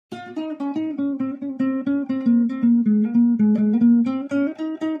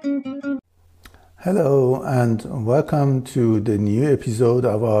Hello and welcome to the new episode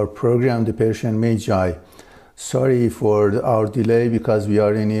of our program, The Persian Magi. Sorry for our delay because we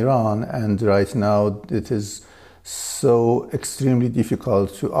are in Iran and right now it is so extremely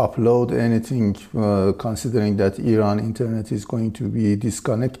difficult to upload anything considering that Iran internet is going to be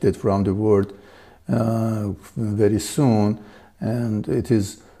disconnected from the world very soon, and it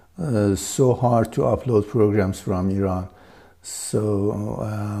is so hard to upload programs from Iran. So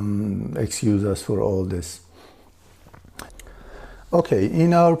excuse us for all this. Okay,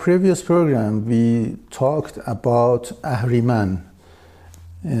 in our previous program we talked about Ahriman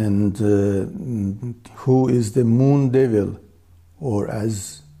and who is the moon devil, or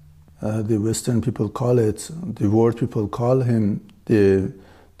as the Western people call it, the world people call him the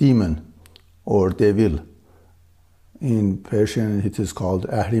demon or devil. In Persian it is called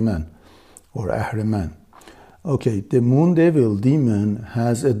Ahriman or Ahriman. Okay, the moon devil demon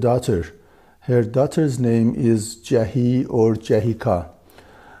has a daughter. Her daughter's name is Jahi or Jahika.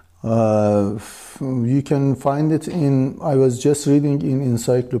 You can find it I was just reading in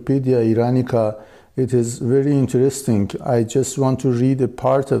Encyclopedia Iranica. It is very interesting. I just want to read a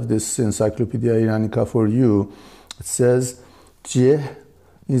part of this Encyclopedia Iranica for you. It says, Jeh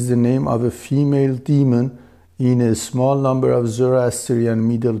is the name of a female demon in a small number of Zoroastrian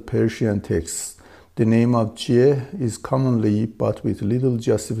Middle Persian texts. The name of Jeh is commonly, but with little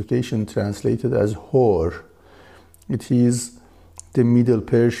justification, translated as whore. It is the Middle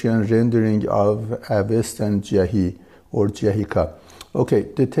Persian rendering of Avestan Jahi or Jahika. Okay,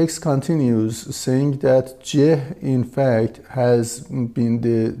 the text continues saying that Jeh in fact has been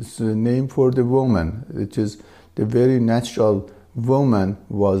the name for the woman. It is the very natural woman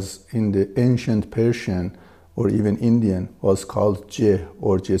was in the ancient Persian or even Indian was called Jeh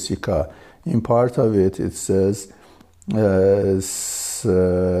or Jessica. In part of it, it says the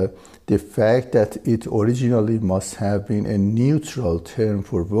fact that it originally must have been a neutral term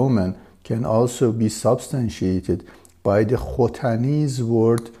for woman can also be substantiated by the Khotanese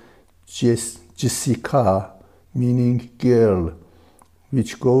word Jessica, meaning girl,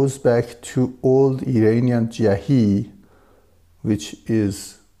 which goes back to Old Iranian Jahi, which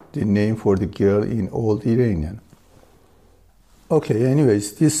is the name for the girl in Old Iranian. Okay,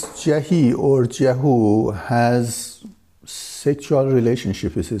 anyways, this Jahi or Jahu has sexual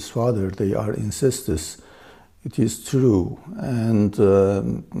relationship with his father. They are incestuous. It is true. And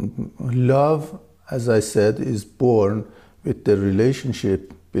love, as I said, is born with the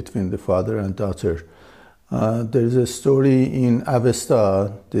relationship between the father and daughter. There is a story in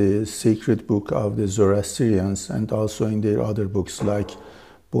Avesta, the sacred book of the Zoroastrians, and also in their other books like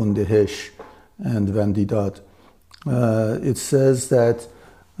Bundehesh and Vandidad. It says that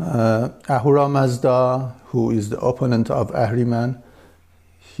Ahura Mazda, who is the opponent of Ahriman,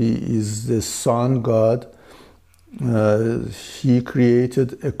 he is the sun god. He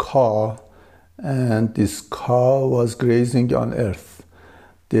created a cow, and this cow was grazing on earth.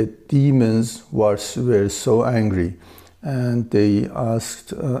 The demons were so angry, and they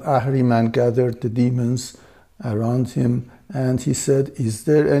asked Ahriman gathered the demons around him, and he said, "Is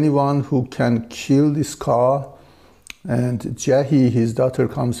there anyone who can kill this cow?" And Jahi, his daughter,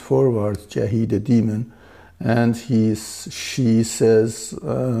 comes forward, Jahi the demon, and she says,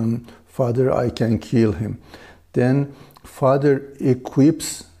 "Father, I can kill him." Then father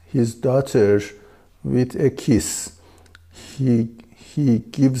equips his daughter with a kiss. He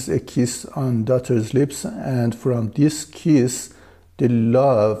gives a kiss on daughter's lips, and from this kiss, the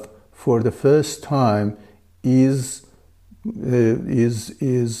love for the first time is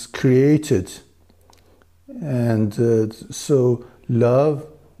created. And so love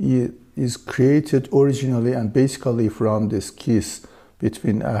is created originally and basically from this kiss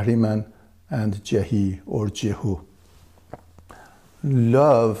between Ahriman and Jahi or Jehu.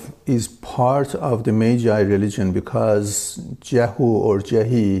 Love is part of the Magi religion because Jehu or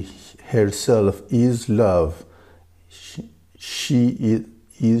Jahi herself is love. She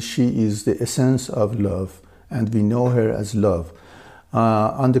is the essence of love, and we know her as love.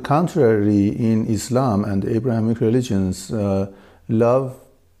 On the contrary, in Islam and Abrahamic religions, love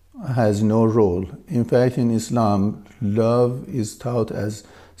has no role. In fact, in Islam, love is taught as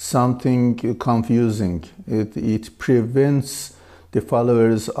something confusing. It prevents the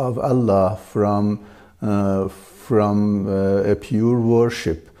followers of Allah from a pure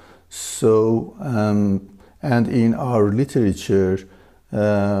worship. So, and in our literature,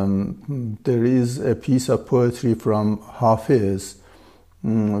 there is a piece of poetry from Hafiz.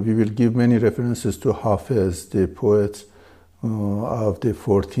 We will give many references to Hafiz, the poet of the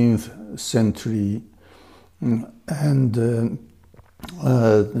 14th century. And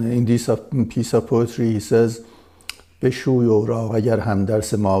In this piece of poetry, he says, بشوی اوراق اگر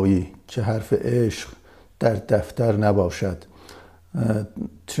همدرس مایی که حرف عشق در دفتر نباشد.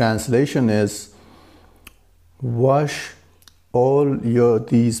 Translation is, wash all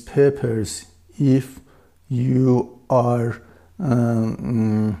these papers if you are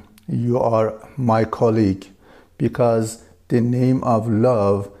my colleague, because the name of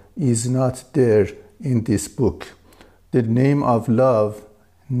love is not there in this book. The name of love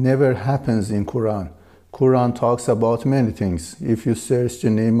never happens in Quran. Quran talks about many things. If you search the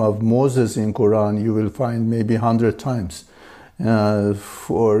name of Moses in Quran, you will find maybe 100 times.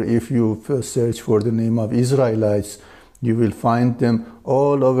 Or if you search for the name of Israelites, you will find them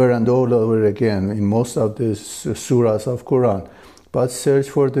all over and all over again in most of the surahs of Quran. But search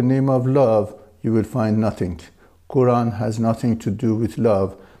for the name of love, you will find nothing. Quran has nothing to do with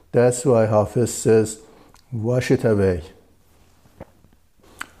love. That's why Hafiz says, wash it away.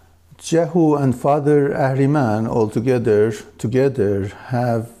 Jehu and Father Ahriman together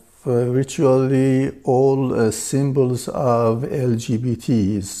have virtually all symbols of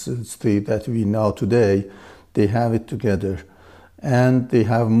LGBTs that we know today. They have it together, and they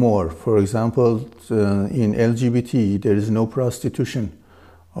have more. For example, in LGBT, there is no prostitution,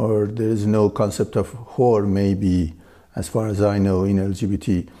 or there is no concept of whore, maybe, as far as I know, in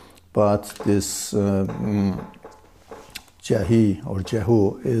LGBT. But this Jahi or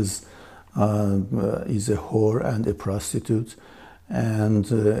Jehu is a whore and a prostitute, and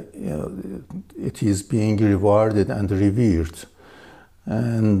it is being rewarded and revered.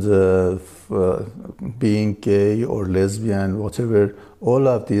 And being gay or lesbian, whatever, all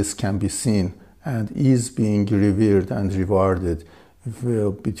of this can be seen and is being revered and rewarded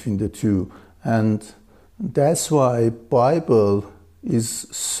between the two. And that's why Bible is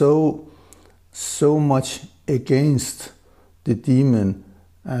so much against the demon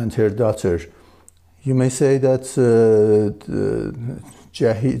and her daughter. You may say that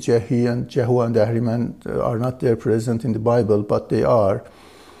Jehu and Ahriman are not there present in the Bible, but they are.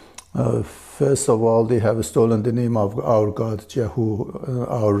 First of all, they have stolen the name of our God, Jehu,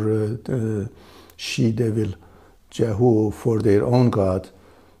 our she-devil, Jehu, for their own God.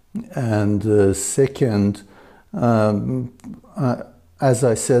 And second, as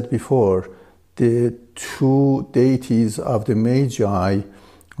I said before, the two deities of the Magi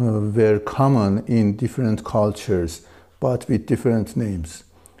were common in different cultures, but with different names.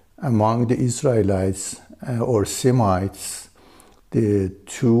 Among the Israelites or Semites, the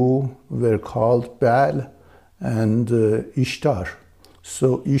two were called Baal and Ishtar.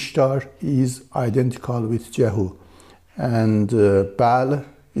 So Ishtar is identical with Jehu, and Baal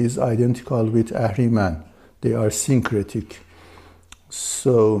is identical with Ahriman. They are syncretic.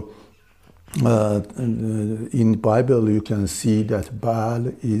 So in Bible you can see that Baal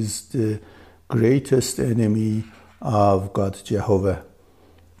is the greatest enemy of God Jehovah.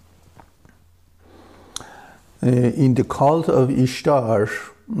 In the cult of Ishtar,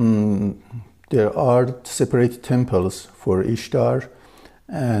 there are separate temples for Ishtar,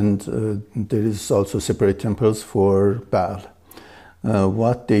 and there is also separate temples for Baal.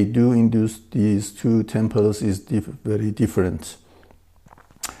 What they do in these two temples is very different.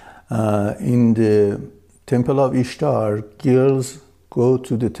 In the temple of Ishtar, girls go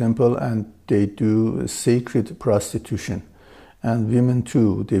to the temple and they do sacred prostitution. And women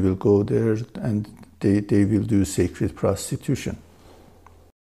too, they will go there and they will do sacred prostitution.